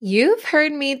You've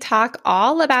heard me talk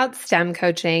all about STEM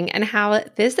coaching and how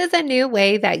this is a new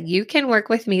way that you can work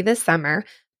with me this summer.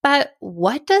 But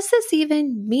what does this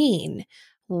even mean?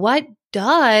 What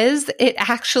does it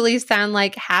actually sound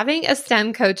like having a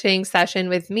STEM coaching session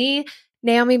with me,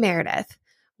 Naomi Meredith?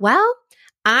 Well,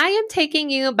 I am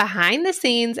taking you behind the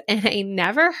scenes in a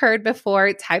never heard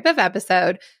before type of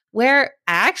episode where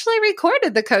I actually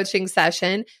recorded the coaching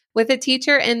session with a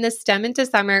teacher in the STEM into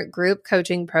Summer group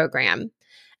coaching program.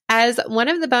 As one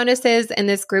of the bonuses in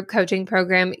this group coaching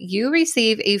program, you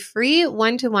receive a free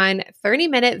one-to-one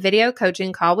 30-minute video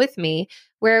coaching call with me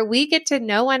where we get to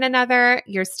know one another,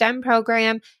 your STEM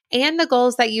program, and the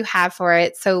goals that you have for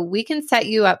it so we can set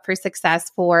you up for success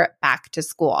for back to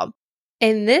school.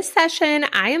 In this session,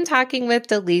 I am talking with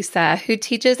Delisa, who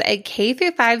teaches a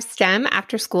K-5 STEM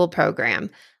after-school program.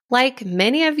 Like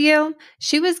many of you,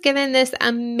 she was given this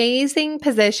amazing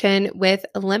position with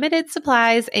limited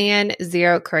supplies and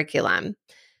zero curriculum.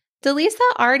 Delisa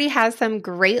already has some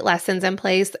great lessons in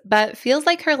place, but feels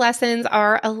like her lessons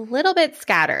are a little bit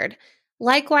scattered.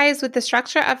 Likewise, with the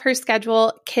structure of her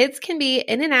schedule, kids can be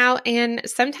in and out and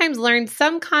sometimes learn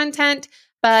some content,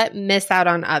 but miss out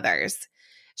on others.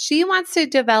 She wants to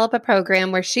develop a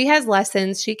program where she has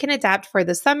lessons she can adapt for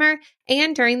the summer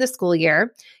and during the school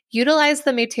year, utilize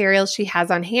the materials she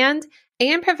has on hand,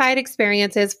 and provide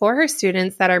experiences for her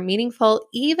students that are meaningful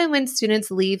even when students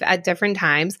leave at different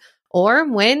times or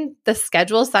when the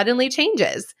schedule suddenly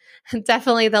changes.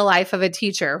 Definitely the life of a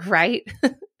teacher, right?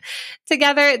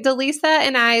 Together, Delisa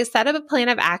and I set up a plan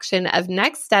of action of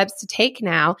next steps to take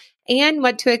now and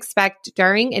what to expect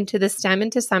during into the STEM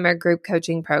into Summer group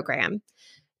coaching program.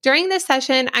 During this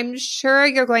session, I'm sure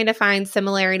you're going to find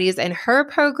similarities in her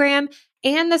program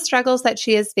and the struggles that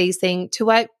she is facing to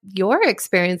what you're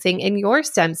experiencing in your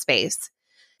STEM space.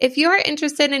 If you are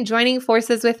interested in joining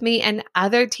forces with me and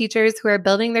other teachers who are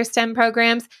building their STEM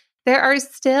programs, there are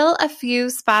still a few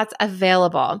spots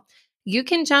available. You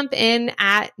can jump in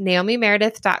at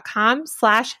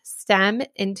naomimeredith.com/STEM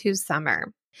into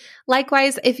summer.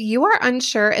 Likewise, if you are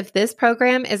unsure if this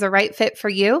program is a right fit for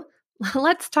you,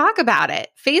 let's talk about it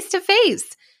face to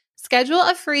face. Schedule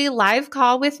a free live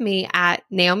call with me at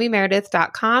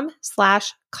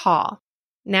naomimeredith.com/call.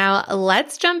 Now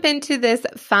let's jump into this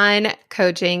fun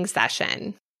coaching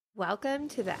session. Welcome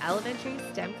to the Elementary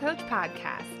STEM Coach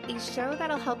Podcast, a show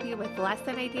that'll help you with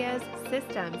lesson ideas,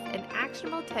 systems, and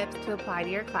actionable tips to apply to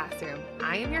your classroom.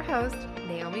 I am your host,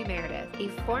 Naomi Meredith, a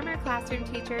former classroom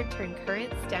teacher turned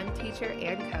current STEM teacher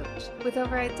and coach. With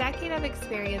over a decade of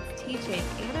experience teaching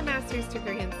and a master's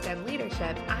degree in STEM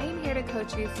leadership, I am here to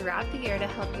coach you throughout the year to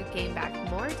help you gain back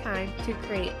more time to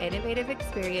create innovative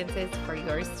experiences for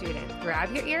your students.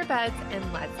 Grab your earbuds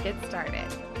and let's get started.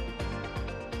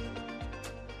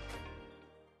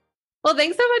 Well,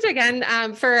 thanks so much again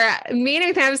for meeting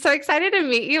me. I'm so excited to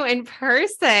meet you in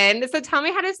person. So tell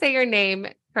me how to say your name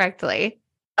correctly.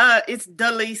 It's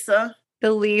Delisa.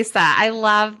 Delisa. I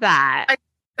love that. I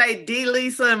say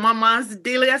Delisa and my mom's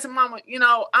Delisa. I said, Mama,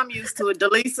 I'm used to it.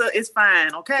 Delisa is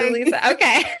fine, okay? Delisa.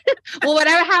 Okay. Well,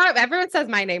 how everyone says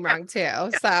my name wrong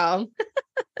too. So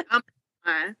I'm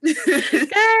fine.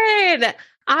 Good.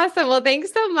 Awesome. Well,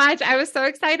 thanks so much. I was so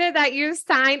excited that you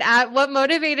signed up. What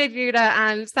motivated you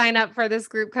to sign up for this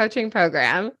group coaching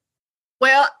program?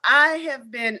 Well, I have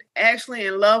been actually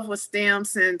in love with STEM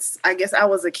since I guess I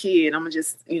was a kid. I'm going to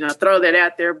just, throw that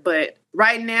out there. But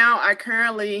right now, I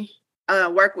currently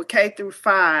work with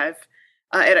K-5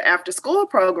 at an after-school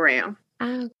program.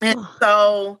 Oh, cool. And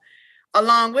so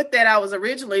along with that, I was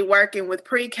originally working with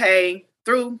pre-K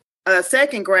through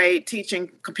second grade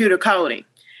teaching computer coding.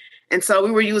 And so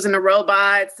we were using the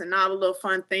robots and all the little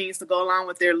fun things to go along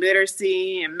with their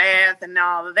literacy and math and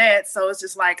all of that. So it's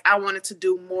just like I wanted to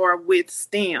do more with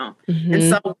STEM. Mm-hmm. And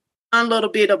so a little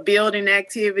bit of building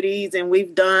activities, and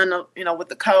we've done, with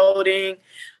the coding,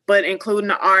 but including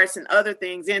the arts and other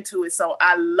things into it. So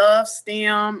I love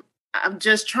STEM. I'm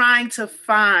just trying to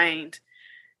find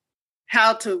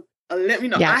how to,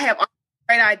 I have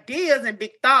great ideas and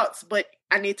big thoughts, but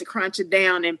I need to crunch it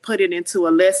down and put it into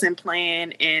a lesson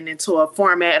plan and into a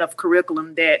format of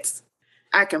curriculum that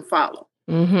I can follow.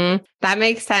 Mm-hmm. That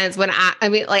makes sense.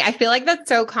 I feel like that's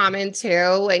so common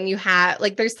too. When you have,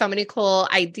 there's so many cool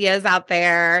ideas out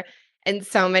there and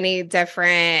so many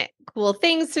different cool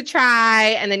things to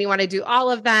try. And then you want to do all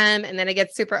of them. And then it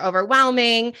gets super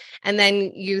overwhelming. And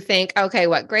then you think, okay,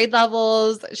 what grade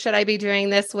levels should I be doing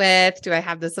this with? Do I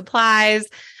have the supplies?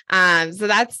 So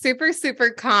that's super,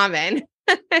 super common.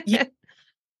 Yeah.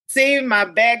 See my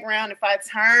background, if I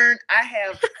turn, I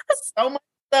have so much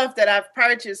stuff that I've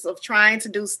purchased of trying to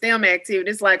do STEM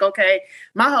activities. Like, okay,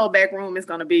 my whole back room is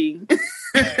going to be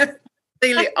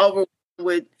completely overwhelmed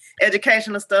with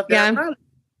educational stuff that I probably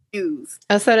use.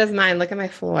 Oh, so does mine. Look at my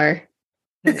floor.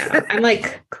 No, I'm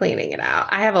like cleaning it out.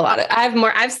 I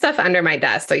have stuff under my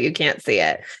desk so you can't see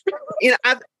it.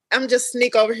 I'm just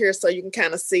sneak over here so you can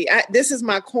kind of see. This is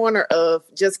my corner of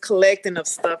just collecting of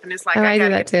stuff. And it's like, I do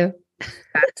that too.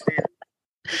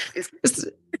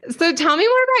 So tell me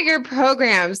more about your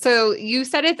program. So you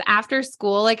said it's after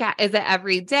school. Like, is it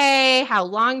every day? How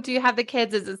long do you have the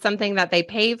kids? Is it something that they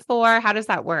pay for? How does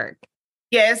that work?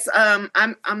 Yes.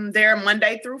 I'm there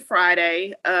Monday through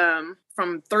Friday,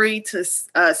 from 3 to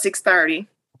 6:30.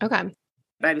 Okay.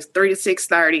 That is 3 to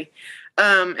 6:30.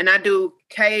 And I do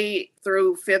K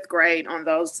through 5th grade on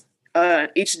those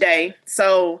each day.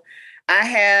 So I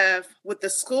have, with the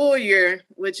school year,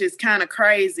 which is kind of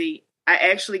crazy, I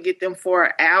actually get them for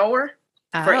an hour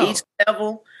for each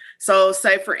level. So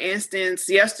say, for instance,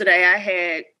 yesterday I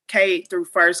had K through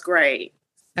 1st grade.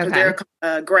 Okay.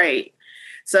 They're grade.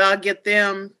 So I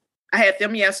had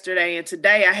them yesterday, and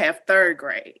today I have 3rd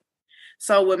grade.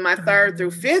 So with my 3rd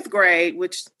through 5th grade,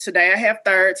 which today I have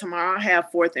 3rd, tomorrow I have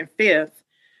 4th and 5th,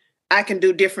 I can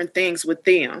do different things with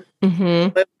them. Mm-hmm.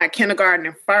 But my kindergarten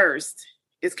and 1st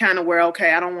is kind of where,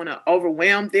 okay, I don't want to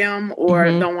overwhelm them or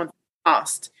don't want them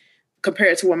lost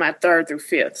compared to with my 3rd through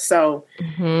 5th. So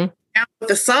now with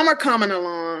the summer coming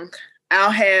along, I'll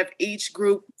have each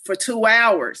group for 2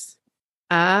 hours.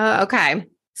 Okay.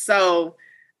 So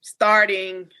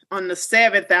starting on the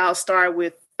 7th, I'll start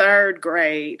with 3rd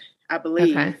grade, I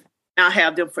believe. Okay. I'll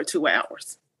have them for 2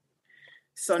 hours.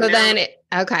 So then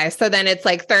it's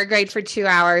like 3rd grade for 2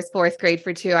 hours, 4th grade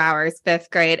for 2 hours, 5th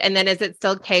grade. And then is it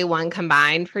still K1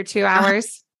 combined for 2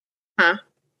 hours?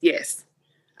 Yes.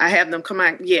 I have them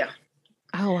combined. Yeah.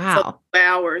 Oh, wow. So 2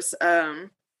 hours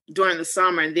during the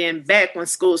summer. And then back when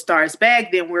school starts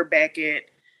back, then we're back at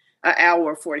an hour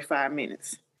or 45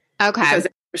 minutes. Okay. Because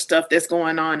there's stuff that's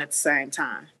going on at the same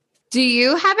time. Do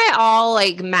you have it all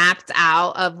like mapped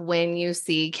out of when you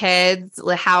see kids,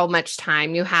 how much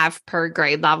time you have per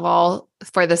grade level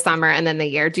for the summer and then the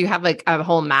year? Do you have like a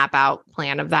whole map out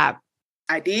plan of that?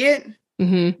 I did.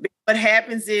 Mm-hmm. What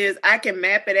happens is I can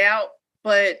map it out,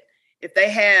 but if they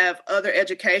have other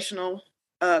educational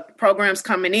programs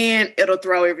coming in, it'll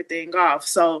throw everything off.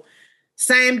 So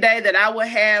same day that I would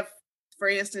have, for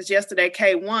instance, yesterday,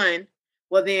 K1,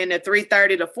 well, then at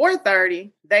 3:30 to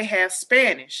 4:30, they have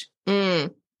Spanish. So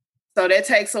that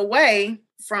takes away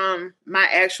from my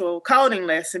actual coding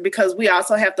lesson, because we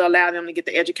also have to allow them to get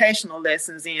the educational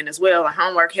lessons in as well, like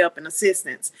homework help and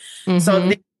assistance. So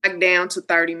then back down to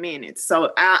 30 minutes.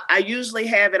 So I usually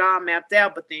have it all mapped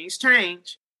out, but things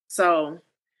change. So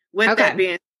with that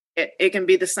being said, it can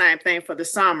be the same thing for the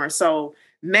summer. So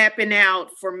mapping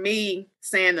out for me,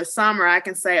 saying the summer, I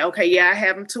can say, okay, yeah, I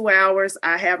have them 2 hours.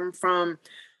 I have them from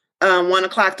 1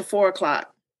 o'clock to 4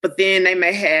 o'clock. But then they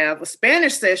may have a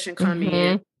Spanish session come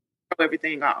in, throw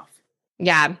everything off.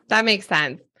 Yeah, that makes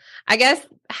sense. I guess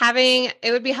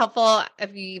it would be helpful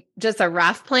if you just a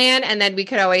rough plan, and then we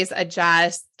could always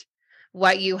adjust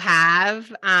what you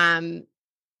have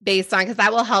based on, because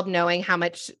that will help knowing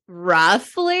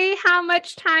roughly how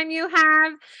much time you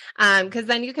have. Because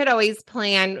then you could always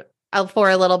plan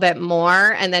for a little bit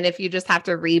more. And then if you just have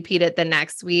to repeat it the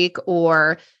next week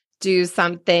or do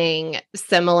something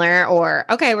similar, or,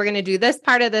 okay, we're going to do this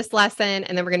part of this lesson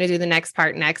and then we're going to do the next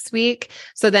part next week.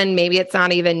 So then maybe it's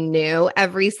not even new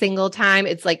every single time.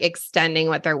 It's like extending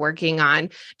what they're working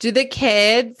on. Do the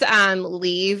kids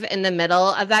leave in the middle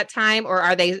of that time, or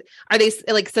are they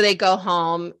like, so they go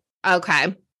home?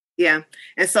 Okay. Yeah.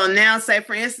 And so now, say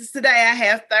for instance, today I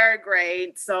have 3rd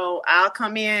grade. So I'll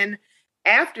come in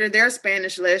after their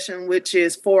Spanish lesson, which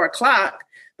is 4 o'clock.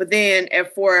 But then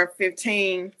at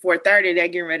 4:15, 4:30, they're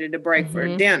getting ready to break for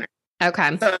dinner.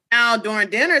 Okay. So now during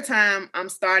dinner time, I'm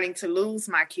starting to lose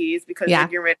my kids because they're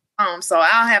getting ready to come. So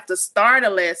I'll have to start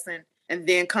a lesson and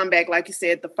then come back, like you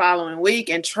said, the following week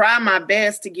and try my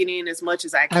best to get in as much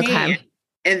as I can. Okay.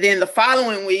 And then the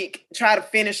following week, try to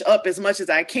finish up as much as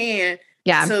I can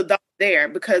to there,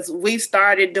 because we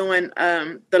started doing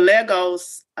the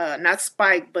Legos, not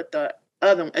Spike, but the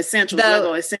other one, Essentials,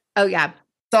 Lego Essentials. Oh, yeah.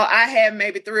 So I have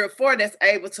maybe 3 or 4 that's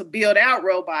able to build out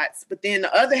robots, but then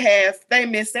the other half, they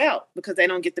miss out because they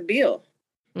don't get to build.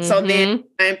 So then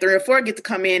 3 or 4 get to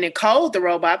come in and code the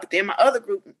robot, but then my other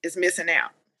group is missing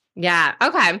out. Yeah.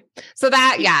 Okay. So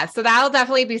that'll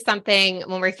definitely be something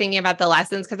when we're thinking about the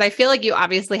lessons, because I feel like you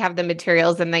obviously have the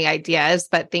materials and the ideas,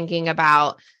 but thinking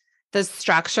about the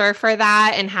structure for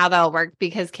that and how that'll work,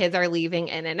 because kids are leaving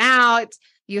in and out.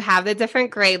 You have the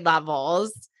different grade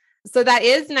levels. So that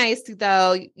is nice,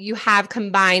 though. You have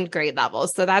combined grade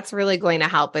levels. So that's really going to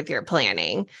help with your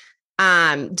planning.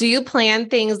 Do you plan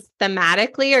things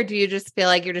thematically, or do you just feel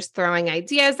like you're just throwing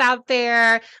ideas out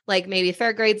there? Like maybe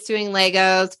third grade's doing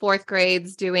Legos, fourth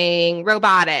grade's doing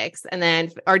robotics, and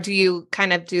then, or do you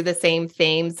kind of do the same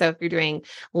theme? So if you're doing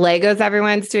Legos,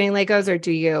 everyone's doing Legos, or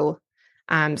do you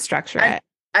structure it?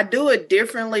 I do it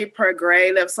differently per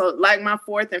grade level. So like my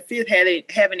fourth and fifth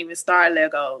haven't even started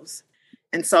Legos.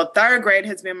 And so third grade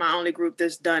has been my only group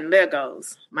that's done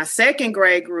Legos. My second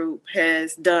grade group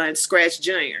has done Scratch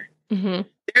Junior. Mm-hmm.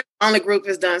 Their only group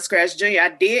has done Scratch Junior. I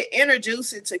did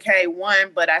introduce it to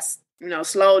K1, but I,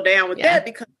 slowed down with that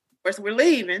because of course we're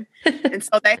leaving. And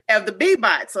so they have the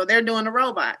B-bots. So they're doing the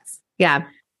robots. Yeah.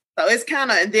 So it's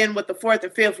kind of, and then with the fourth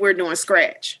and fifth, we're doing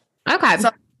Scratch. Okay.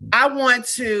 So I want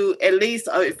to at least,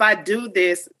 if I do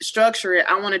this, structure it,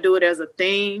 I want to do it as a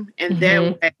theme. And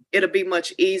then it'll be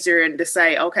much easier to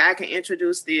say, okay, I can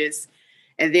introduce this.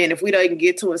 And then if we don't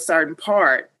get to a certain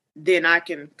part, then I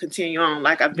can continue on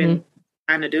like I've been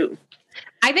trying to do.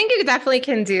 I think you definitely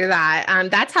can do that.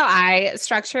 That's how I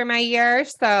structure my year.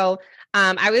 So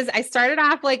I started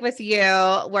off like with you,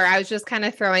 where I was just kind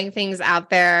of throwing things out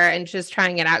there and just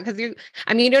trying it out. Cause you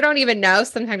don't even know.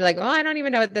 Sometimes you're like, oh, I don't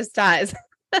even know what this does.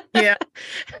 Yeah.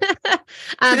 But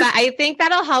I think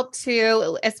that'll help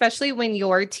too, especially when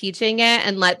you're teaching it.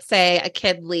 And let's say a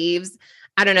kid leaves,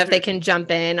 I don't know if they can jump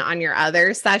in on your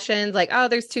other sessions, like, oh,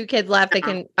 there's 2 kids left. They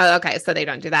can, oh, okay. So they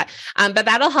don't do that. But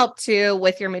that'll help too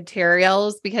with your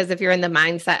materials, because if you're in the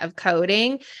mindset of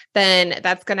coding, then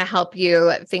that's going to help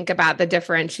you think about the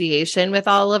differentiation with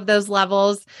all of those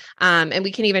levels. And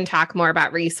we can even talk more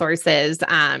about resources,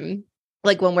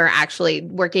 like when we're actually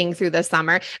working through the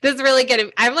summer. This is really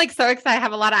good. I'm like so excited. I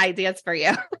have a lot of ideas for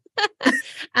you.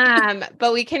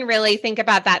 But we can really think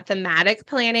about that thematic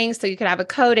planning. So you could have a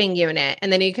coding unit,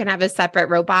 and then you can have a separate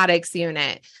robotics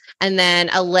unit, and then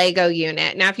a Lego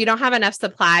unit. Now, if you don't have enough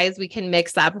supplies, we can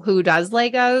mix up who does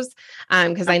Legos.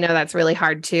 Because I know that's really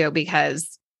hard too,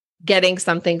 because getting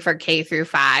something for K through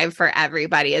 5 for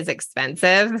everybody is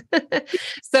expensive.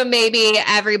 So maybe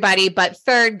everybody but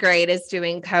third grade is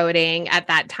doing coding at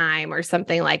that time or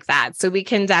something like that. So we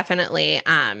can definitely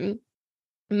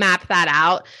map that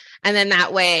out. And then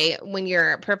that way, when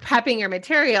you're prepping your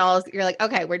materials, you're like,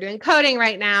 okay, we're doing coding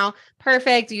right now.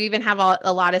 Perfect. You even have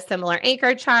a lot of similar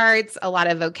anchor charts, a lot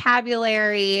of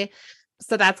vocabulary.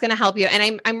 So that's going to help you.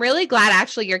 And I'm really glad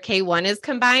actually your K1 is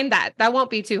combined. That won't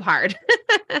be too hard.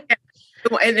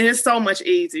 And it's so much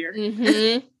easier.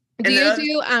 Mm-hmm. Do you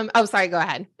do, oh, sorry, go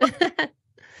ahead.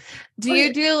 Do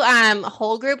you do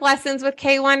whole group lessons with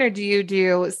K1, or do you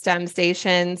do STEM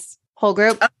stations whole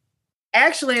group?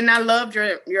 Actually, and I loved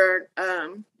your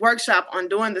workshop on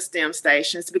doing the STEM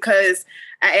stations, because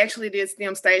I actually did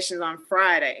STEM stations on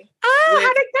Friday. Oh,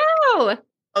 how'd it go?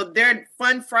 Oh, they're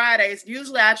fun Fridays.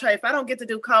 Usually I try, if I don't get to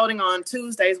do coding on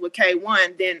Tuesdays with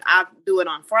K1, then I do it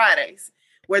on Fridays,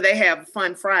 where they have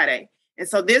Fun Friday. And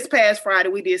so this past Friday,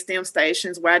 we did STEM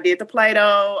stations where I did the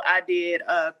Play-Doh, I did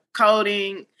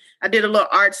coding, I did a little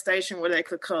art station where they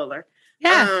could color.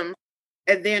 Yeah.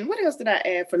 And then what else did I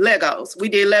add for Legos? We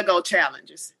did Lego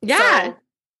challenges. Yeah. So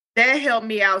that helped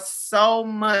me out so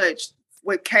much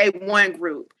with K1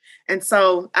 group. And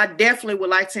so I definitely would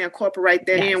like to incorporate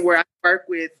that in, where I work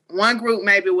with one group,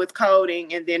 maybe with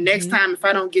coding. And then next time, if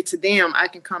I don't get to them, I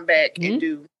can come back and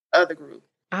do other group.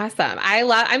 Awesome.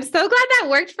 I'm so glad that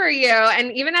worked for you.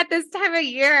 And even at this time of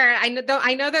year, I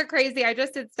know they're crazy. I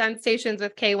just did STEM stations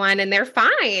with K1 and they're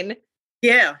fine.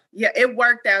 Yeah. It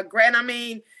worked out great. I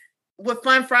mean, with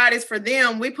Fun Fridays for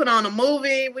them, we put on a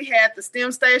movie. We had the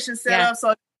STEM station set up.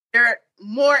 So they're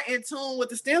more in tune with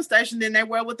the STEM station than they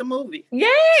were with the movie. Yay.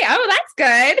 Oh, that's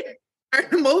good. Turn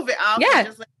the movie off and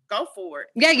just go for it.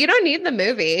 Yeah, you don't need the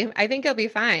movie. I think you'll be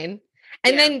fine.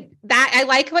 And then that, I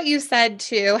like what you said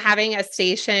too, having a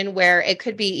station where it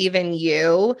could be even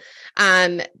you,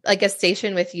 like a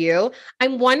station with you.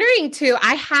 I'm wondering too,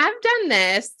 I have done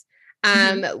this,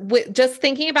 with just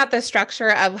thinking about the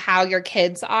structure of how your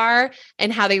kids are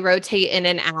and how they rotate in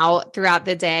and out throughout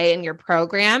the day in your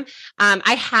program.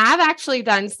 I have actually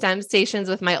done STEM stations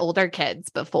with my older kids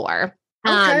before.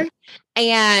 Okay.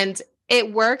 And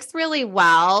it works really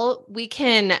well. We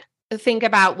can think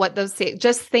about what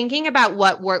just thinking about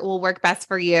what will work best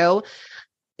for you.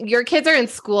 your kids are in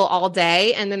school all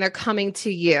day and then they're coming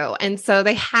to you. And so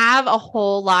they have a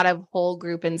whole lot of whole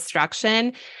group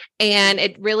instruction. And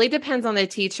it really depends on the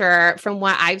teacher. From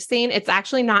what I've seen, it's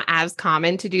actually not as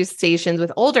common to do stations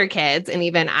with older kids, and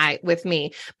even with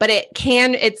me, but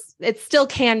it still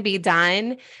can be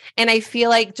done. And I feel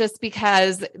like just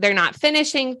because they're not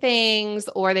finishing things,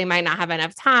 or they might not have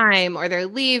enough time, or they're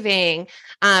leaving,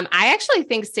 I actually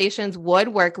think stations would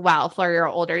work well for your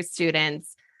older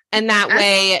students. And that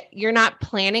way you're not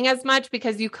planning as much,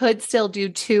 because you could still do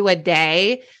 2 a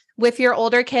day. With your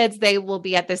older kids, they will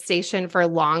be at the station for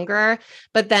longer,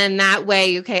 but then that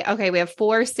way, okay, we have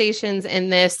 4 stations in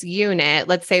this unit.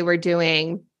 Let's say we're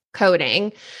doing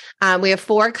coding. We have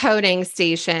 4 coding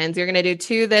stations. You're going to do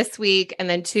 2 this week and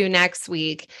then 2 next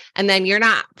week. And then you're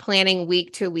not planning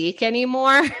week to week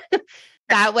anymore.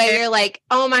 That way you're like,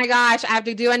 oh my gosh, I have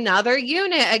to do another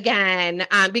unit again.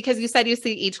 Because you said you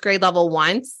see each grade level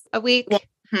once a week.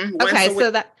 Okay.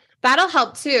 So that'll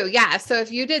help too. Yeah. So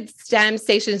if you did STEM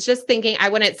stations, just thinking, I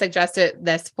wouldn't suggest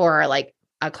this for like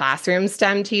a classroom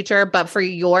STEM teacher, but for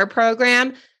your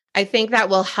program, I think that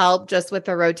will help just with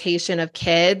the rotation of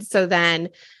kids. So then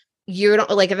you don't,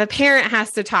 like, if a parent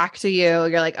has to talk to you,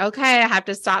 you're like, okay, I have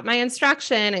to stop my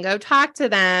instruction and go talk to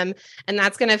them. And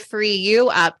that's going to free you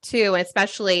up too,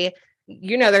 especially,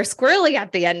 they're squirrely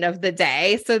at the end of the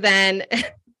day. So then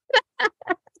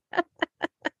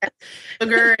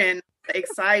sugar and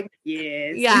excitement.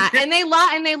 Yes. Yeah. And they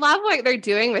love what they're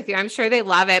doing with you. I'm sure they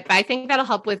love it, but I think that'll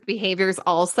help with behaviors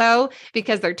also,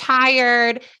 because they're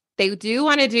tired. They do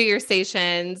want to do your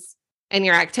stations and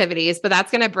your activities, but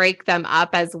that's going to break them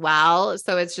up as well.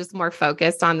 So it's just more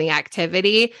focused on the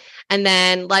activity. And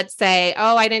then let's say,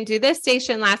 oh, I didn't do this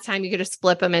station last time. You could just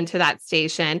flip them into that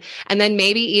station. And then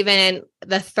maybe even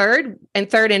the third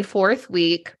and fourth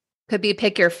week could be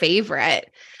pick your favorite.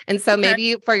 And so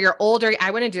maybe for your older,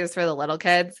 I wouldn't do this for the little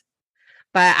kids,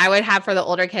 but I would have for the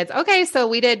older kids. Okay, so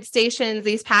we did stations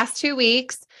these past 2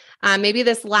 weeks. Maybe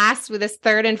this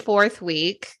third and fourth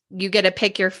week, you get to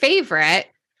pick your favorite.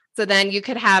 So then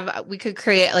we could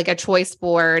create like a choice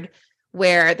board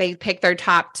where they pick their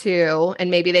top 2,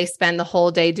 and maybe they spend the whole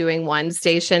day doing one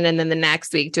station and then the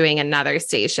next week doing another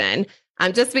station.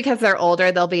 Just because they're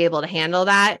older, they'll be able to handle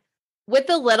that. With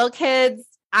the little kids,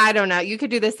 I don't know. You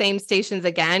could do the same stations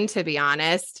again, to be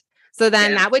honest. So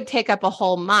then that would take up a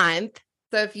whole month.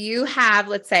 So if you have,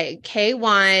 let's say,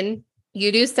 K1,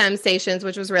 you do STEM stations,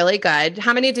 which was really good.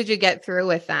 How many did you get through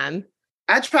with them?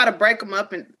 I try to break them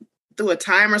up and through a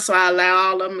timer, so I allow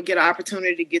all of them to get an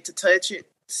opportunity to get to touch it.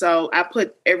 So I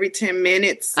put every 10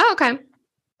 minutes. Oh, okay.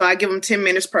 So I give them 10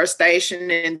 minutes per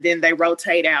station, and then they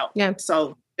rotate out. Yeah.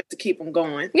 So just to keep them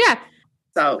going. Yeah.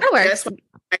 So that's what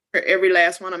every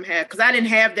last one of them had, because I didn't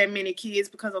have that many kids,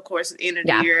 because of course it's the end of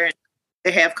the year and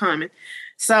they have coming.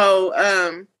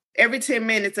 So every 10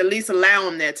 minutes, at least allow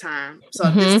them that time. So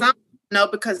this summer,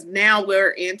 because now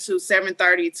we're into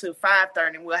 7:30 to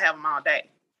 5:30, and we'll have them all day.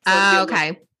 So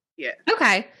okay. Yeah.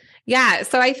 Okay. Yeah.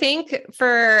 So I think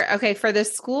for the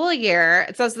school year,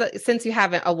 so since you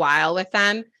have a while with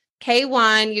them,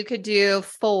 K1, you could do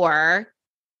 4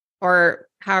 or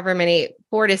however many,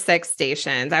 4 to 6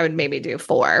 stations. I would maybe do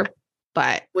 4,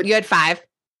 but you had 5.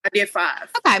 I did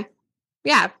 5. Okay.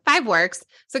 Yeah. 5 works.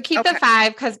 So keep the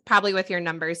 5, because probably with your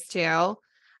numbers too.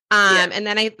 And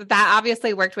then that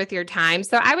obviously worked with your time.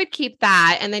 So I would keep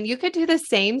that. And then you could do the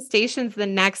same stations the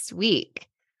next week.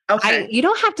 Okay. You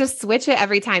don't have to switch it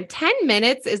every time. 10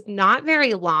 minutes is not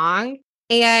very long.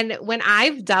 And when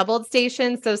I've doubled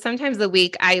stations, so sometimes a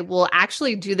week, I will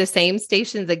actually do the same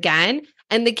stations again.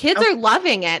 And the kids are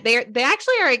loving it. They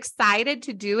actually are excited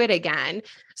to do it again.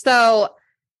 So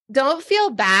don't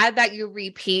feel bad that you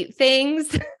repeat things.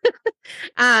 They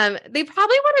probably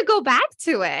want to go back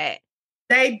to it.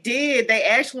 They did. They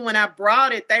actually, when I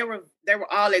brought it, they were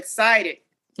all excited,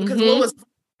 because the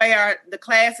way the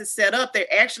class is set up,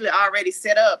 they're actually already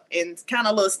set up in kind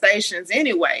of little stations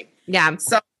anyway. Yeah.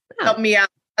 So it helped me out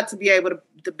to be able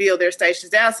to build their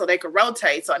stations out so they could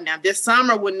rotate. So now this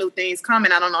summer, with new things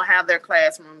coming, I don't know how their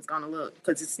classroom is going to look,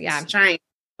 because it's changed.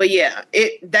 But yeah,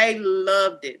 they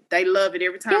loved it. They love it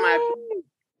every time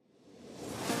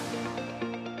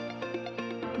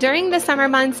During the summer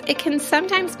months, it can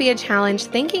sometimes be a challenge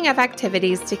thinking of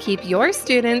activities to keep your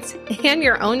students and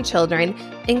your own children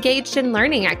engaged in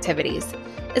learning activities.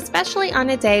 Especially on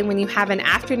a day when you have an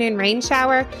afternoon rain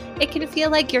shower, it can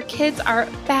feel like your kids are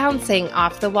bouncing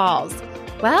off the walls.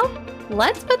 Well,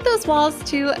 let's put those walls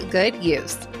to good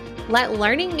use. Let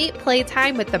learning meet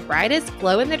playtime with the brightest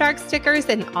glow-in-the-dark stickers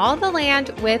in all the land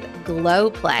with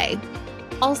Glow Play.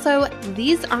 Also,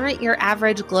 these aren't your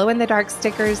average glow-in-the-dark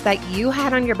stickers that you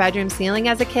had on your bedroom ceiling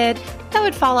as a kid that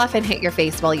would fall off and hit your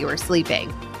face while you were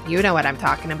sleeping. You know what I'm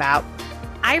talking about.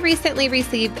 I recently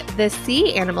received the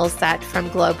Sea Animals set from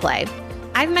GloPlay.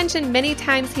 I've mentioned many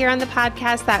times here on the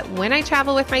podcast that when I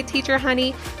travel with my teacher,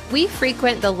 Honey, we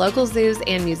frequent the local zoos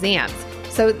and museums.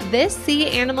 So this Sea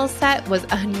Animals set was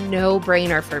a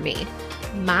no-brainer for me.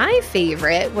 My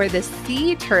favorite were the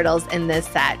sea turtles in this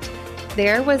set.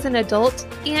 There was an adult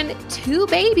and 2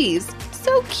 babies.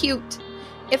 So cute.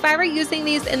 If I were using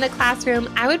these in the classroom,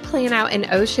 I would plan out an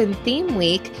ocean theme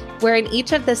week where in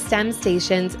each of the STEM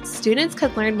stations, students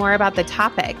could learn more about the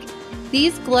topic.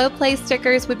 These GloPlay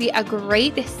stickers would be a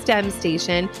great STEM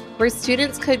station where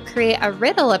students could create a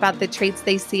riddle about the traits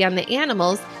they see on the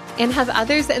animals and have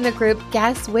others in the group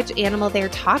guess which animal they're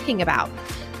talking about.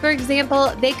 For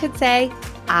example, they could say,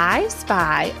 I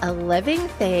spy a living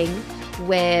thing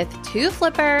with 2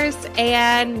 flippers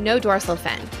and no dorsal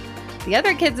fin. The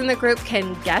other kids in the group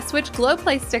can guess which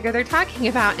GloPlay sticker they're talking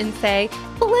about and say,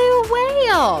 blue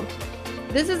whale.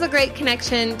 This is a great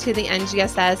connection to the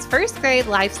NGSS first grade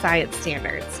life science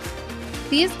standards.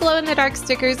 These glow-in-the-dark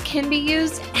stickers can be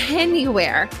used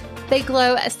anywhere. They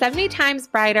glow 70 times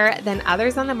brighter than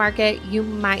others on the market you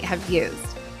might have used.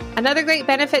 Another great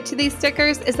benefit to these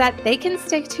stickers is that they can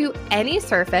stick to any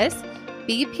surface,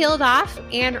 be peeled off,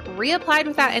 and reapplied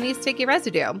without any sticky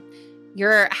residue.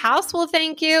 Your house will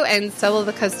thank you, and so will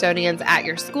the custodians at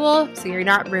your school, so you're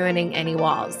not ruining any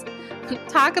walls.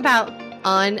 Talk about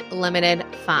unlimited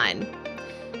fun.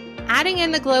 Adding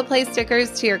in the GloPlay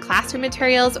stickers to your classroom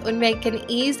materials would make an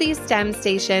easy STEM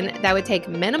station that would take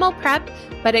minimal prep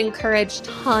but encourage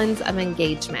tons of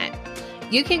engagement.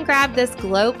 You can grab this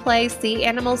GloPlay Sea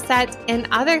Animal set and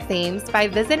other themes by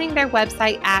visiting their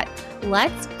website at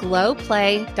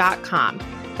letsglowplay.com.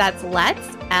 That's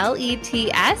let's,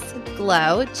 L-E-T-S,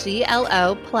 glow,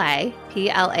 G-L-O, play,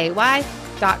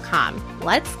 P-L-A-Y.com.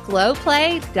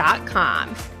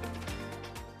 Letsglowplay.com.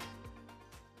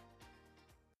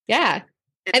 Yeah.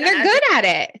 And they're good at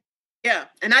it. Yeah.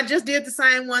 And I just did the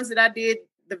same ones that I did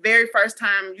the very first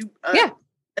time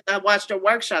I watched a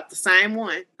workshop, the same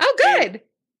one. Oh, good. And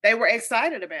they were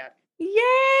excited about it. Yay.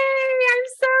 I'm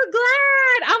so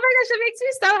glad. Oh my gosh, it makes me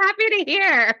so happy to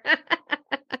hear.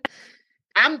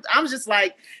 I'm just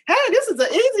like, hey, this is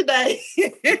an easy day.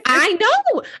 I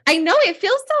know. It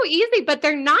feels so easy, but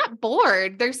they're not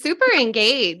bored. They're super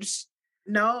engaged.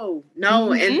 No.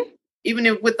 And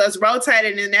even with us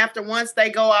rotating, and after once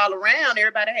they go all around,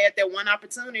 everybody had their one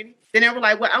opportunity. Then they were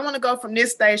like, well, I want to go from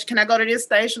this station. Can I go to this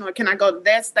station or can I go to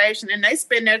that station? And they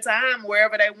spend their time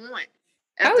wherever they want.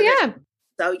 Yeah.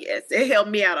 So yes, it helped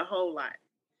me out a whole lot.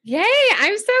 Yay.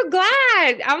 I'm so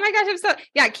glad. Oh my gosh.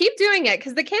 Keep doing it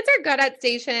because the kids are good at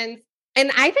stations.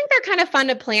 And I think they're kind of fun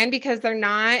to plan because they're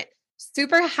not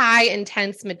super high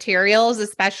intense materials,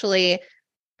 especially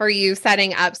for you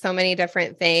setting up so many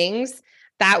different things.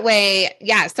 That way,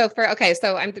 yeah. So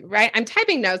I'm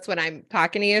typing notes when I'm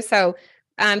talking to you. So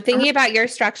thinking about your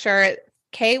structure,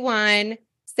 K1,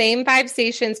 same 5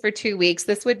 stations for 2 weeks.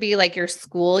 This would be like your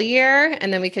school year.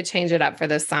 And then we could change it up for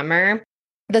the summer.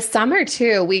 The summer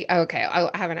too,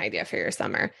 I have an idea for your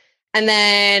summer. And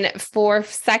then for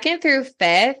 2nd through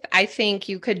 5th, I think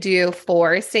you could do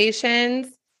 4 stations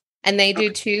and they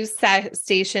do 2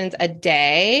 stations a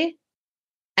day.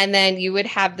 And then you would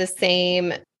have the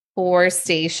same 4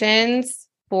 stations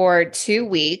for 2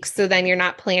 weeks. So then you're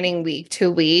not planning week to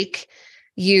week.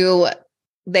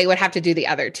 They would have to do the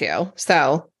other 2.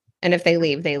 So, and if they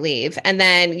leave, they leave. And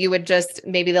then you would just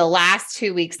maybe the last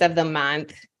 2 weeks of the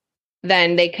month,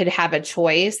 then they could have a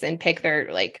choice and pick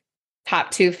their like top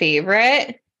 2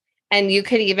 favorite. And you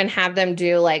could even have them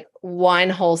do like 1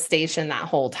 whole station that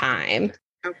whole time.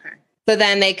 Okay. So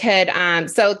then they could,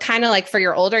 so kind of like for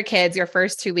your older kids, your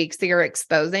first 2 weeks, so you're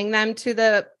exposing them to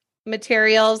the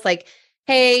materials like,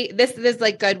 hey, this is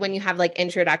like good when you have like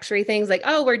introductory things like,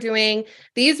 oh, we're doing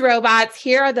these robots.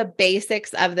 Here are the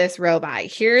basics of this robot.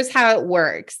 Here's how it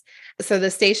works. So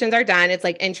the stations are done. It's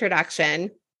like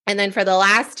introduction. And then for the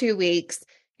last 2 weeks,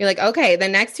 you're like, okay, the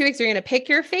next 2 weeks, you're going to pick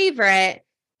your favorite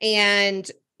and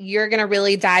you're going to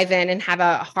really dive in and have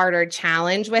a harder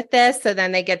challenge with this. So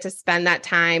then they get to spend that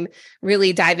time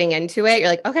really diving into it. You're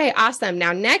like, okay, awesome.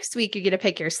 Now next week, you get to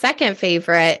pick your second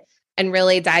favorite and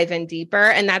really dive in deeper.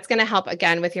 And that's going to help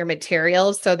again with your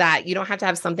materials so that you don't have to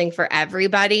have something for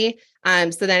everybody.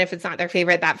 So then if it's not their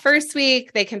favorite that first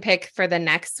week, they can pick for the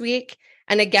next week.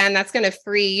 And again, that's going to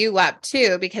free you up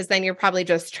too, because then you're probably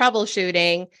just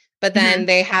troubleshooting, but then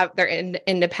they're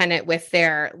independent with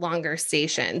their longer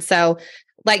station. So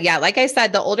like I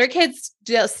said, the older kids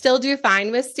still do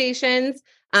fine with stations.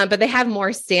 But they have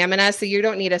more stamina, so you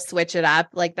don't need to switch it up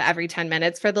like the every 10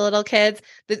 minutes for the little kids.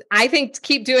 I think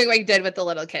keep doing what you did with the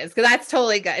little kids because that's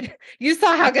totally good. You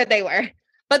saw how good they were.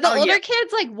 But the older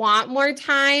kids like want more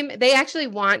time. They actually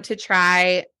want to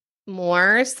try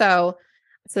more. So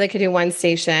they could do one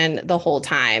station the whole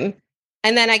time.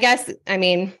 And then I guess, I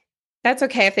mean, that's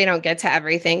okay if they don't get to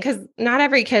everything because not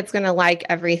every kid's going to like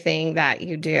everything that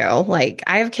you do. Like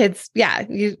I have kids. Yeah.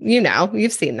 You know,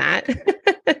 you've seen that.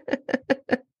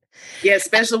 Yeah.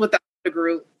 Especially with the other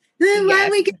group. Then why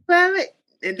we get from it?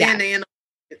 And then they end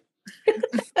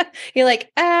up. You're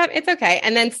like, it's okay.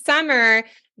 And then summer,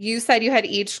 you said you had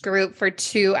each group for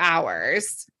 2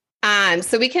 hours.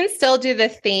 So we can still do the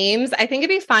themes. I think it'd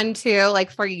be fun too,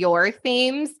 like for your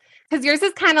themes, because yours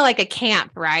is kind of like a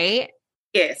camp, right?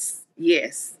 Yes.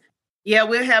 Yeah,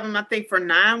 we'll have them, I think, for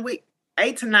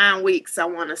 8 to 9 weeks, I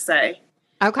want to say.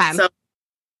 Okay.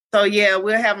 So yeah,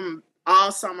 we'll have them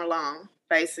all summer long,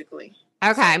 basically.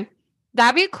 Okay.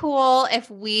 That'd be cool if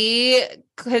we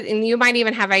could, and you might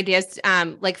even have ideas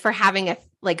like for having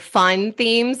like fun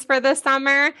themes for the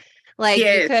summer. Like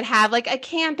you could have like a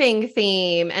camping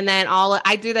theme and then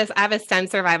I do this. I have a STEM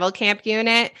survival camp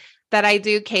unit that I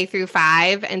do K through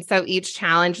 5. And so each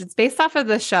challenge, it's based off of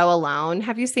the show Alone.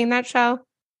 Have you seen that show?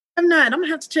 I'm not. I'm going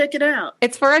to have to check it out.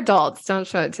 It's for adults. Don't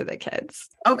show it to the kids.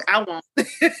 Okay, I won't.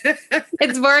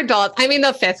 It's for adults. I mean,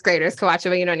 the 5th graders can watch it,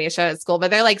 but you don't need to show it at school.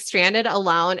 But they're like stranded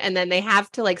alone and then they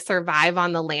have to like survive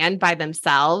on the land by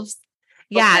themselves.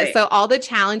 Yeah. Okay. So all the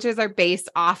challenges are based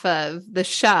off of the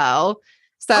show.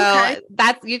 So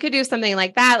that's, you could do something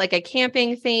like that, like a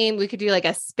camping theme. We could do like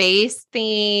a space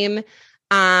theme.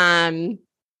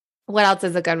 What else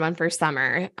is a good one for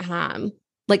summer?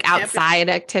 Like outside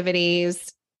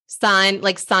activities, sun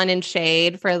and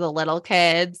shade for the little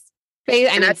kids.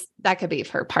 I mean, that could be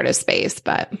for part of space,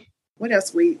 but what else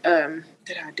did I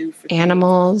do for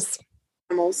animals?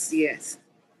 Animals, yes.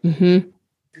 Mm-hmm.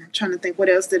 I'm trying to think what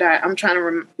else I'm trying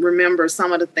to remember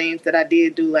some of the things that I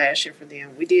did do last year for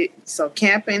them. We did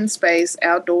camping, space,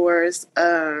 outdoors.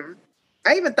 I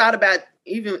even thought about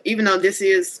even though this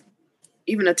is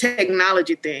even a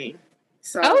technology thing.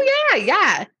 So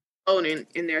yeah.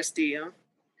 In there still.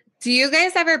 Do you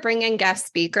guys ever bring in guest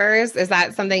speakers? Is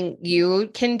that something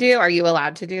you can do? Are you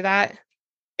allowed to do that?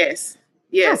 Yes.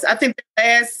 Oh. I think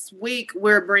last week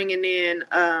we're bringing in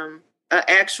an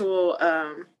actual.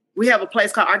 We have a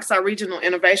place called Arkansas Regional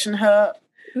Innovation Hub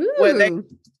where they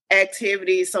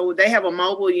activities. So they have a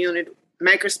mobile unit,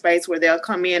 makerspace, where they'll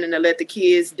come in and they'll let the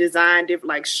kids design different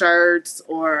like shirts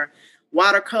or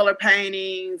watercolor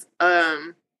paintings.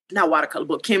 Not watercolor,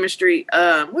 but chemistry.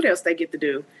 What else they get to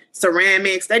do?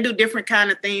 Ceramics. They do different kind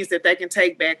of things that they can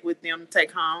take back with them,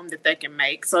 take home that they can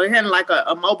make. So they had like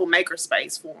a mobile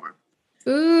makerspace for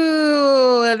them.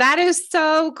 Ooh, that is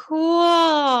so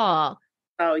cool.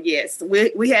 Oh, yes.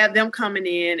 We have them coming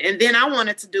in. And then I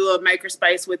wanted to do a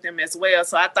makerspace with them as well.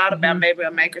 So I thought about maybe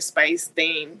a makerspace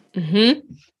theme. Mm-hmm.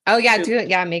 Oh, yeah.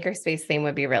 Makerspace theme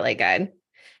would be really good.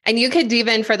 And you could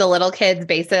even, for the little kids,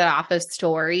 base it off of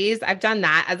stories. I've done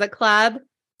that as a club.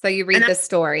 So you read the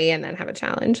story and then have a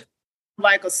challenge.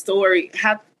 Like a story,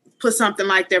 put something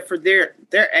like that for their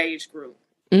age group.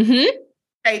 Mm-hmm.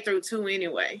 K through 2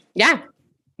 anyway. Yeah.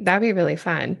 That'd be really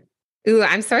fun. Ooh,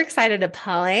 I'm so excited to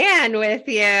plan with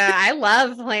you. I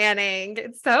love planning.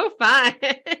 It's so fun.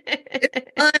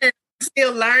 It's fun. I'm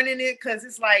still learning it because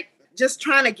it's like just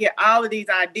trying to get all of these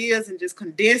ideas and just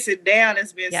condense it down.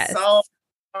 It's been so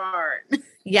hard.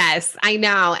 Yes, I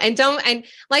know. And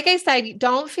like I said,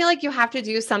 don't feel like you have to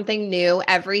do something new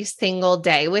every single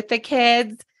day with the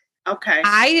kids. Okay.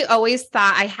 I always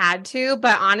thought I had to,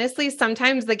 but honestly,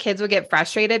 sometimes the kids would get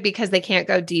frustrated because they can't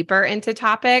go deeper into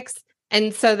topics.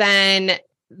 And so then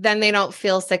they don't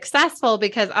feel successful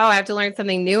because, I have to learn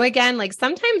something new again. Like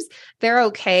sometimes they're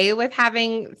okay with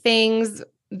having things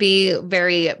be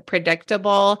very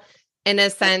predictable in a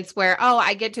sense where,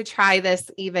 I get to try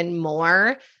this even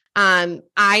more.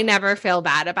 I never feel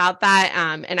bad about that.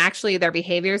 And actually their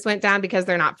behaviors went down because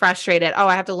they're not frustrated.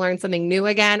 I have to learn something new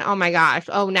again. Oh my gosh.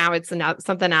 Now it's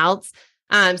something else.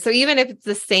 So even if it's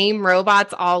the same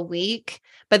robots all week,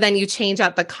 but then you change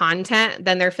out the content,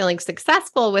 then they're feeling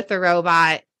successful with the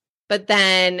robot, but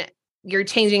then you're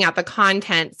changing out the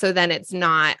content. So then it's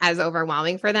not as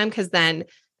overwhelming for them because then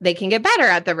they can get better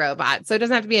at the robot. So it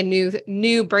doesn't have to be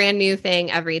a brand new thing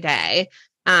every day.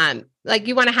 Like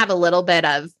you want to have a little bit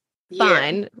of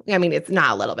fun. Yeah. I mean, it's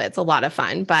not a little bit, it's a lot of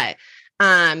fun, but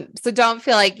so don't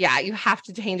feel like, you have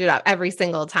to change it up every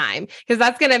single time because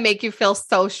that's going to make you feel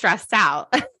so stressed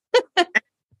out.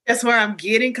 That's where I'm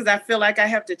getting because I feel like I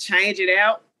have to change it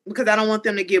out because I don't want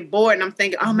them to get bored. And I'm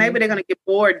thinking, maybe they're going to get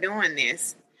bored doing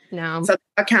this. No. So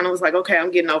I kind of was like, okay,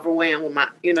 I'm getting overwhelmed with my,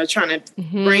 trying to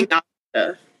bring all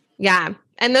stuff. Yeah.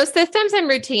 And those systems and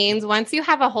routines, once you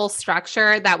have a whole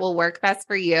structure that will work best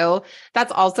for you,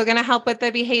 that's also going to help with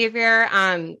the behavior.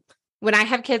 When I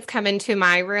have kids come into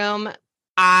my room,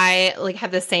 I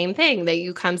have the same thing that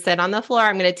you come sit on the floor.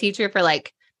 I'm going to teach you for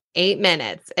 8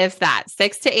 minutes, if that,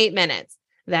 6 to 8 minutes.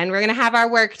 Then we're going to have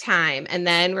our work time, and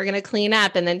then we're going to clean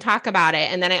up and then talk about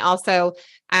it. And then I also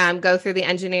go through the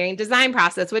engineering design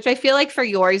process, which I feel like for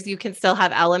yours, you can still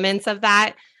have elements of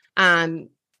that.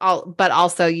 But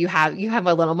also you have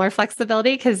a little more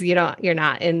flexibility because you're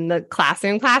not in the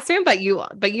classroom, but you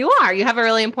have a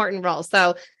really important role.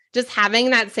 So just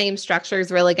having that same structure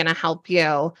is really going to help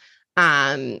you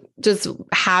just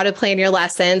how to plan your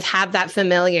lessons, have that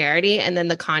familiarity, and then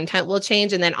the content will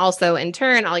change. And then also in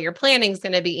turn, all your planning is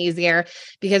going to be easier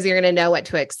because you're going to know what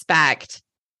to expect.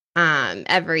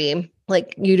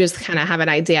 You just kind of have an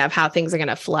idea of how things are going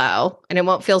to flow, and it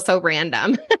won't feel so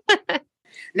random.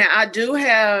 Now, I do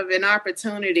have an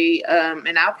opportunity,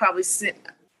 and I'll probably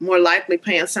more likely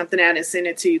plan something out and send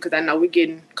it to you because I know we're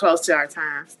getting close to our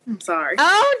time. I'm sorry.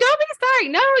 Oh, don't be sorry.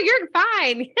 No, you're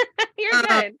fine. You're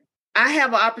good. I have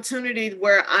an opportunity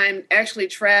where I'm actually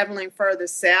traveling further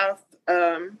south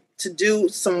to do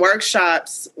some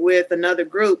workshops with another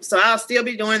group. So I'll still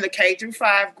be doing the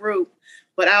K-5 group,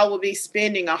 but I will be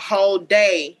spending a whole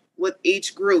day with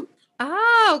each group.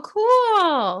 Oh,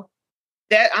 cool.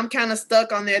 That I'm kind of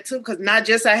stuck on that too, because not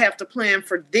just I have to plan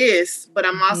for this, but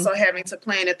I'm also having to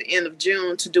plan at the end of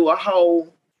June to do a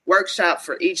whole workshop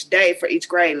for each day for each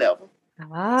grade level.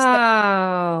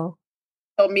 Oh.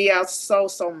 So me out so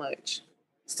much.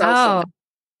 So much.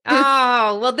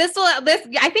 Oh, well,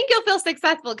 I think you'll feel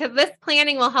successful because this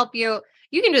planning will help you.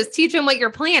 You can just teach them what you're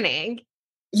planning.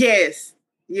 Yes.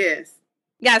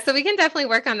 Yeah, so we can definitely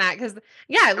work on that because,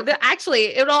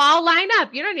 actually, it'll all line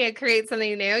up. You don't need to create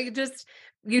something new.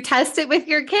 You test it with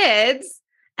your kids,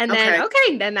 and then,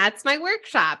 then that's my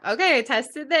workshop. Okay, I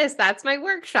tested this. That's my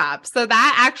workshop. So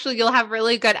that actually, you'll have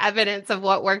really good evidence of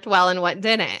what worked well and what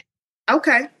didn't.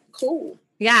 Okay, cool.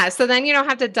 Yeah, so then you don't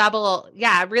have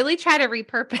to really try to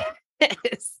repurpose.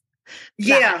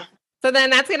 Yeah. So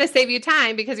then that's going to save you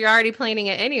time because you're already planning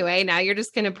it anyway. Now you're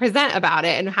just going to present about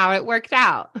it and how it worked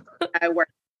out.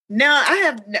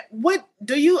 Now what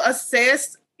do you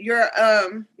assess your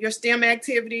STEM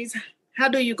activities? How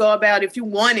do you go about if you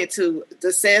wanted to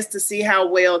assess to see how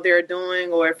well they're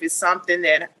doing, or if it's something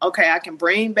that, I can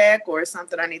bring back, or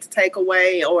something I need to take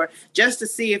away, or just to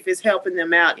see if it's helping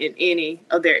them out in any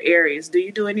of their areas? Do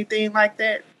you do anything like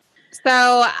that?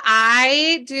 So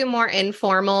I do more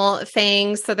informal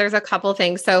things. So there's a couple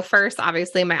things. So first,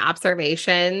 obviously, my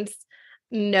observations,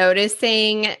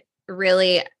 noticing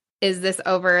really, is this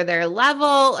over their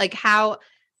level?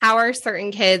 How are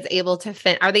certain kids able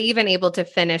to are they even able to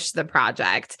finish the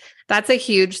project? That's a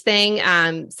huge thing.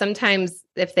 Sometimes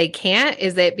if they can't,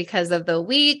 is it because of the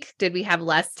week? Did we have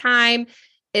less time?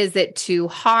 Is it too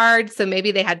hard? So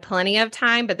maybe they had plenty of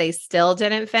time, but they still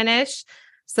didn't finish.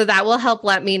 So that will help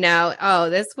let me know,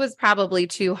 this was probably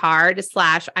too hard /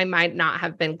 I might not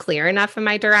have been clear enough in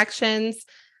my directions.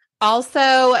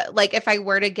 Also, if I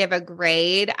were to give a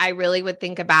grade, I really would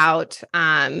think about,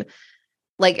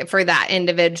 for that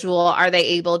individual, are they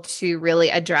able to really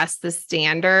address the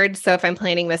standards? So if I'm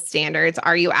planning with standards,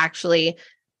 are you actually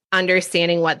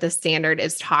understanding what the standard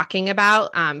is talking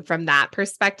about from that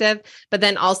perspective? But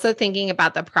then also thinking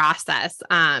about the process.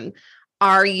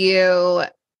 Are you...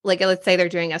 let's say they're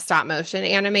doing a stop motion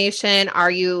animation.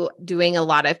 Are you doing a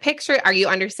lot of picture? Are you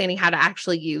understanding how to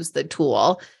actually use the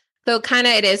tool? So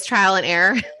it is trial and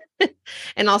error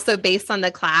and also based on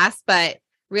the class, but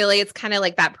really it's kind of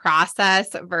like that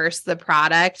process versus the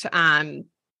product. I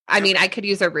mean, I could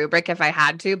use a rubric if I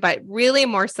had to, but really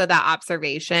more so that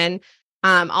observation.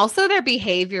 Also their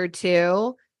behavior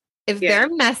too. If they're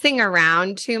messing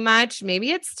around too much, maybe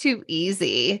it's too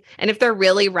easy. And if they're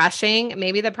really rushing,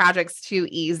 maybe the project's too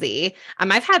easy.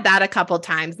 I've had that a couple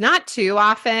times, not too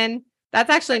often. That's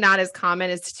actually not as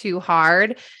common as too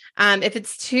hard. If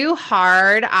it's too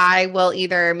hard, I will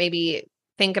either maybe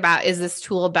think about, is this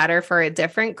tool better for a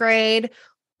different grade?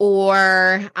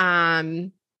 Or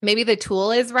maybe the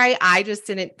tool is right. I just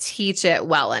didn't teach it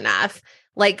well enough.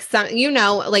 When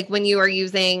you are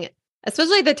using,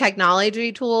 especially the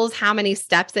technology tools, how many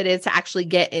steps it is to actually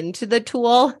get into the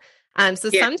tool.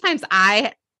 Sometimes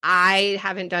I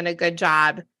haven't done a good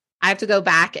job. I have to go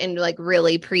back and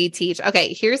really pre-teach.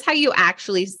 Okay, here's how you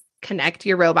actually connect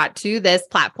your robot to this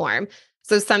platform.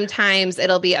 So sometimes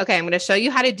it'll be, okay, I'm going to show you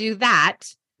how to do that,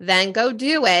 then go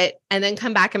do it, and then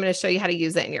come back. I'm going to show you how to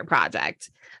use it in your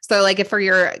project. So if for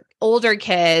your older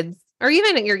kids, or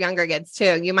even your younger kids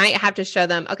too, you might have to show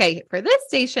them, okay, for this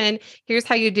station, here's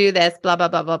how you do this, blah, blah,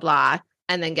 blah, blah, blah,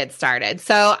 and then get started.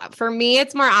 So for me,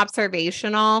 it's more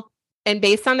observational and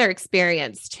based on their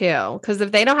experience too. Because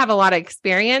if they don't have a lot of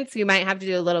experience, you might have to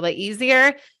do a little bit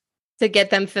easier to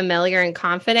get them familiar and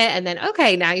confident. And then,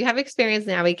 okay, now you have experience.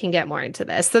 Now we can get more into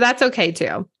this. So that's okay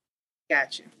too.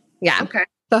 Gotcha. Yeah. Okay.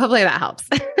 So hopefully that helps.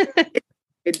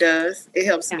 It does. It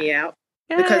helps me out.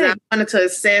 Good. Because I wanted to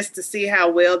assess to see how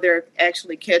well they're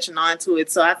actually catching on to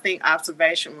it. So I think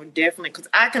observation would definitely, because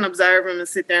I can observe them and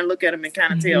sit there and look at them and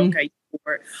kind of tell, okay,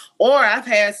 or I've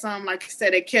had some, like you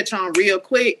said, they catch on real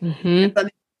quick. And so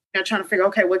they're trying to figure,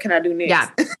 okay, what can I do next?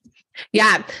 Yeah.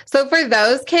 Yeah. So for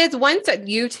those kids, once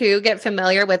you two get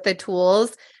familiar with the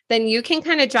tools, then you can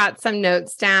kind of jot some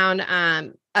notes down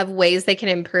of ways they can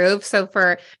improve. So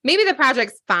for maybe the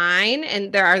project's fine,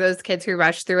 and there are those kids who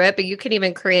rush through it, but you can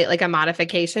even create like a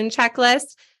modification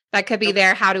checklist that could be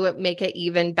there. How to make it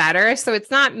even better? So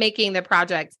it's not making the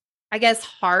project, I guess,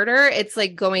 harder. It's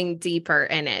like going deeper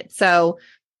in it. So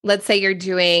let's say you're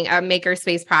doing a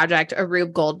makerspace project, a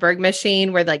Rube Goldberg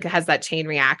machine where like it has that chain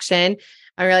reaction.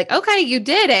 And you're like, okay, you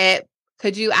did it.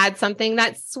 Could you add something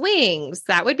that swings?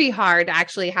 That would be hard.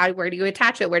 Actually, where do you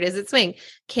attach it? Where does it swing?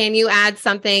 Can you add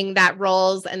something that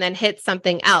rolls and then hits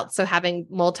something else? So having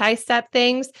multi-step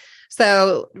things.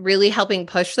 So really helping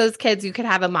push those kids, you could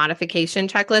have a modification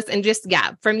checklist and just,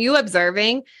 from you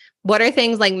observing, what are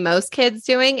things like most kids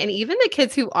doing? And even the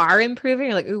kids who are improving,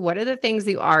 you're like, ooh, what are the things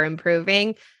you are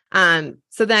improving?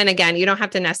 So then again, you don't have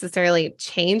to necessarily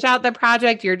change out the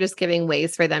project. You're just giving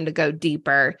ways for them to go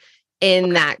deeper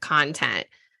in that content.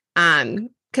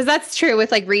 Because that's true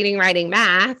with like reading, writing,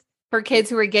 math for kids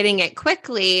who are getting it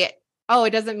quickly. Oh, it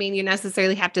doesn't mean you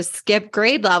necessarily have to skip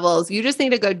grade levels. You just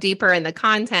need to go deeper in the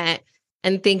content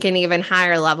and think in even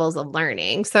higher levels of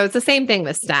learning. So it's the same thing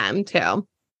with STEM too.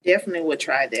 Definitely would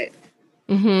try that.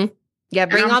 Mm-hmm. Yeah,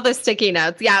 bring all the sticky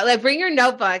notes. Yeah, like bring your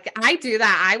notebook. I do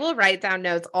that. I will write down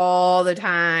notes all the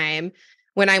time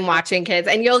when I'm watching kids,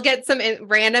 and you'll get some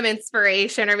random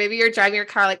inspiration, or maybe you're driving your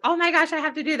car like, oh my gosh, I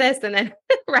have to do this, and then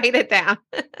write it down.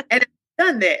 And I've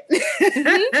done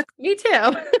that. Me too.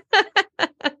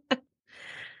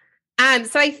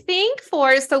 So I think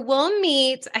we'll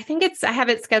meet, I have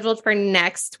it scheduled for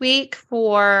next week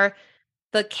for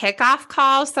the kickoff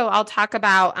call. So I'll talk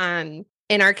about,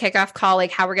 in our kickoff call,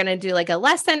 like how we're going to do like a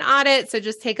lesson audit. So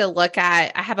just take a look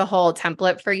at, I have a whole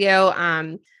template for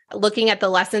you, looking at the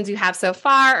lessons you have so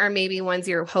far, or maybe ones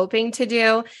you're hoping to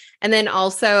do. And then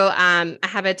also, I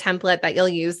have a template that you'll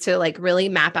use to like really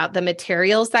map out the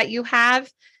materials that you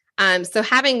have. So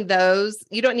having those,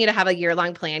 you don't need to have a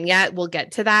year-long plan yet. We'll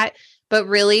get to that, but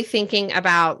really thinking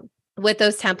about with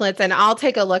those templates, and I'll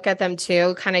take a look at them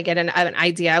too, kind of get an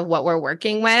idea of what we're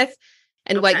working with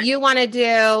and what you want to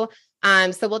do.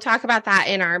 So we'll talk about that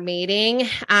in our meeting.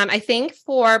 I think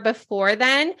before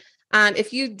then,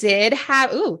 if you did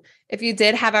have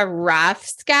a rough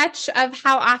sketch of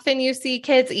how often you see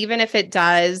kids, even if it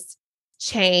does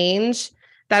change,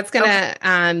 that's going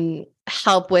to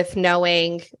help with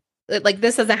knowing, like,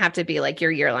 this doesn't have to be like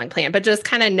your year-long plan, but just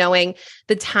kind of knowing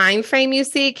the time frame you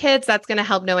see kids, that's going to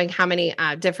help knowing how many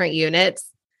different units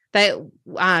that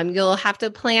you'll have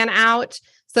to plan out.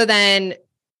 So then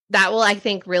that will, I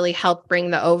think, really help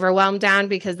bring the overwhelm down,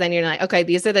 because then you're like, okay,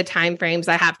 these are the time frames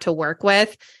I have to work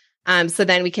with. So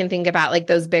then we can think about like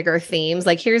those bigger themes,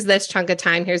 like here's this chunk of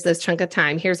time, here's this chunk of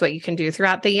time, here's what you can do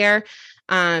throughout the year.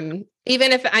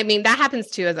 Even if, that happens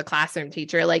too as a classroom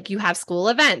teacher, like you have school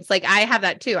events, like I have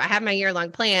that too. I have my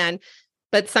year-long plan,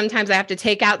 but sometimes I have to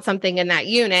take out something in that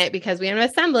unit because we have an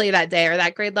assembly that day or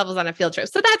that grade level's on a field trip.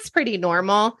 So that's pretty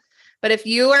normal. But if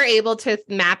you are able to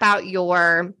map out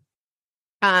your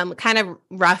kind of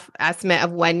rough estimate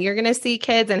of when you're going to see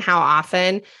kids and how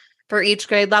often for each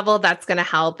grade level, that's going to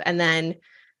help. And then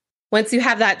once you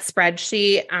have that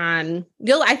spreadsheet,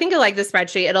 I think you'll like the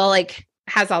spreadsheet. It'll like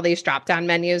has all these drop-down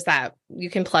menus that you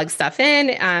can plug stuff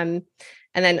in, and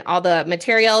then all the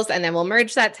materials, and then we'll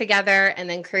merge that together and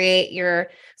then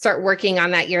start working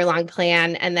on that year-long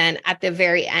plan. And then at the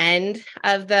very end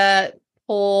of the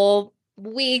whole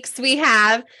weeks we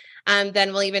have,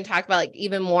 then we'll even talk about like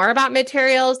even more about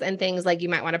materials and things like you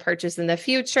might want to purchase in the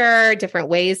future, different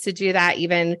ways to do that.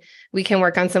 Even we can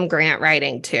work on some grant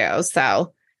writing too.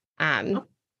 So,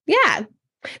 yeah.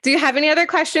 Do you have any other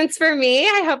questions for me?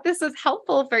 I hope this was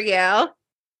helpful for you.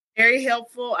 Very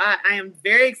helpful. I am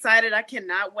very excited. I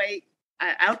cannot wait.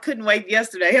 I couldn't wait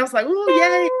yesterday. I was like,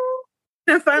 oh,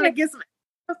 yay. I finally get some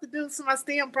stuff to do some of my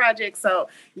STEM projects. So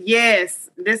yes,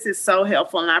 this is so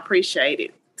helpful and I appreciate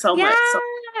it. so much. So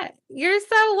you're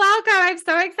so welcome. I'm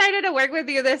so excited to work with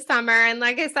you this summer. And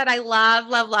like I said, I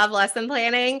love lesson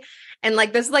planning. And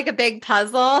like, this is like a big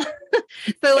puzzle.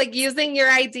 So like using your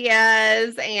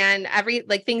ideas and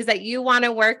things that you want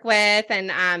to work with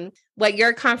and what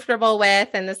you're comfortable with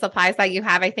and the supplies that you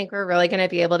have, I think we're really going to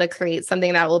be able to create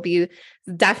something that will be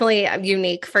definitely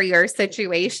unique for your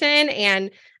situation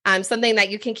and something that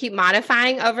you can keep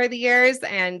modifying over the years.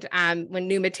 And when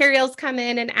new materials come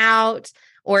in and out,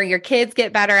 or your kids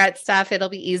get better at stuff, it'll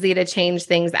be easy to change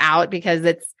things out because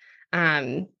it's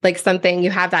like something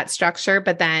you have that structure,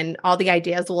 but then all the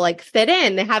ideas will like fit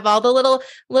in. They have all the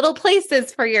little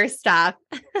places for your stuff.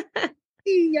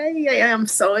 Yeah, I'm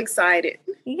so excited.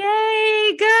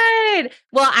 Yay, good.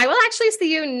 Well, I will actually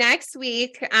see you next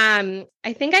week. I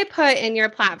think I put in your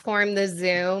platform the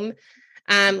Zoom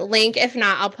link. If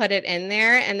not, I'll put it in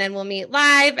there and then we'll meet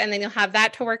live and then you'll have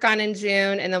that to work on in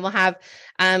June. And then we'll have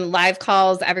live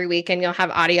calls every week and you'll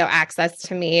have audio access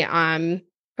to me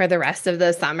for the rest of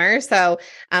the summer. So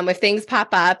if things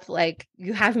pop up, like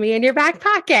you have me in your back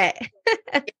pocket.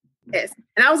 Yes.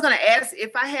 And I was going to ask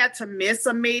if I had to miss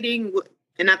a meeting,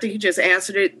 and I think you just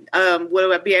answered it,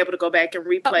 will I be able to go back and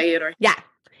replay it? Or Yeah.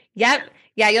 Yep.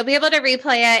 Yeah, you'll be able to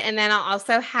replay it. And then I'll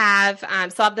also have, I'll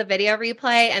have the video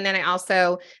replay. And then I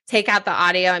also take out the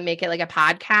audio and make it like a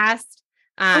podcast.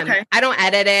 Okay. I don't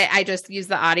edit it. I just use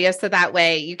the audio. So that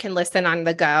way you can listen on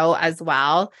the go as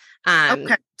well.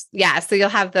 Okay. Yeah. So you'll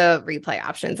have the replay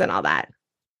options and all that.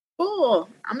 Cool.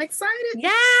 I'm excited.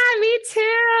 Yeah, me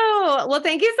too. Well,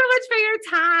 thank you so much for your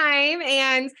time.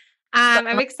 And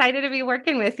I'm excited to be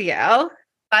working with you.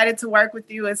 Excited to work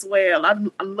with you as well.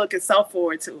 I'm looking so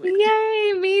forward to it.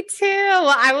 Yay, me too.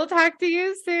 Well, I will talk to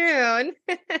you soon.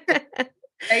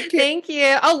 Thank you. Thank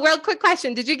you. Oh, real quick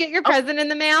question. Did you get your present in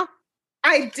the mail?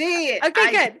 I did.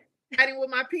 Okay, good. Writing with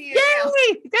my pen.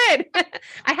 Yay, good.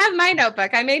 I have my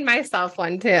notebook. I made myself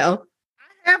one too. I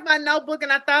have my notebook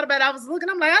and I thought about it. I was looking,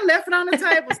 I'm like, I left it on the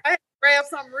table. So I had to grab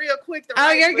something real quick to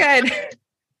write. You're good.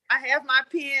 I have my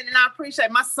pen and I appreciate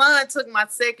it. My son took my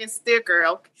second sticker.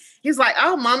 Okay. He's like,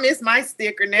 oh, Mom, it's my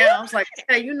sticker now. I was like,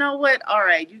 hey, you know what? All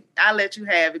right, I'll let you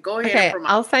have it. Go ahead. Okay,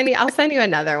 I'll send you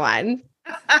another one.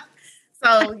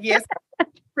 So yes, I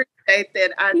appreciate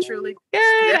that. I truly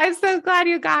good. I'm so glad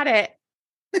you got it.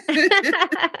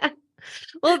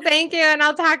 Well, thank you. And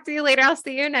I'll talk to you later. I'll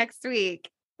see you next week.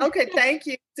 Okay, thank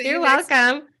you. You're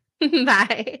welcome.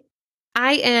 Bye.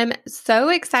 I am so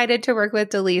excited to work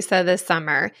with Delisa this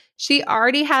summer. She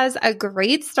already has a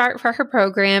great start for her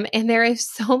program, and there is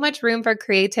so much room for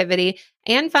creativity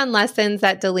and fun lessons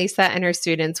that Delisa and her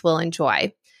students will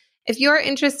enjoy. If you're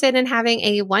interested in having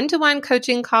a one-to-one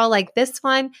coaching call like this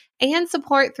one and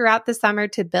support throughout the summer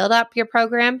to build up your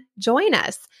program, join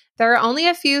us. There are only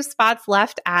a few spots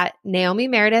left at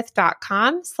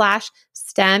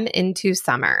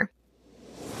naomimeredith.com/STEM-into-summer.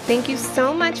 Thank you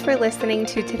so much for listening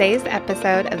to today's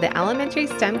episode of the Elementary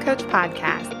STEM Coach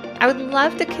Podcast. I would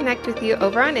love to connect with you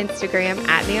over on Instagram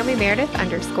at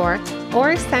 @NaomiMeredith_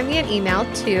 or send me an email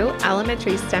to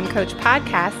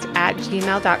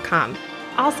elementarystemcoachpodcast@gmail.com.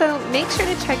 Also, make sure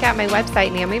to check out my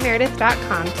website,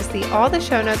 naomimeredith.com, to see all the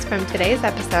show notes from today's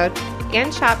episode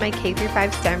and shop my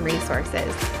K-5 STEM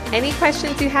resources. Any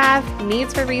questions you have,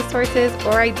 needs for resources,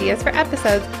 or ideas for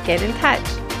episodes, get in touch.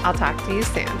 I'll talk to you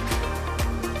soon.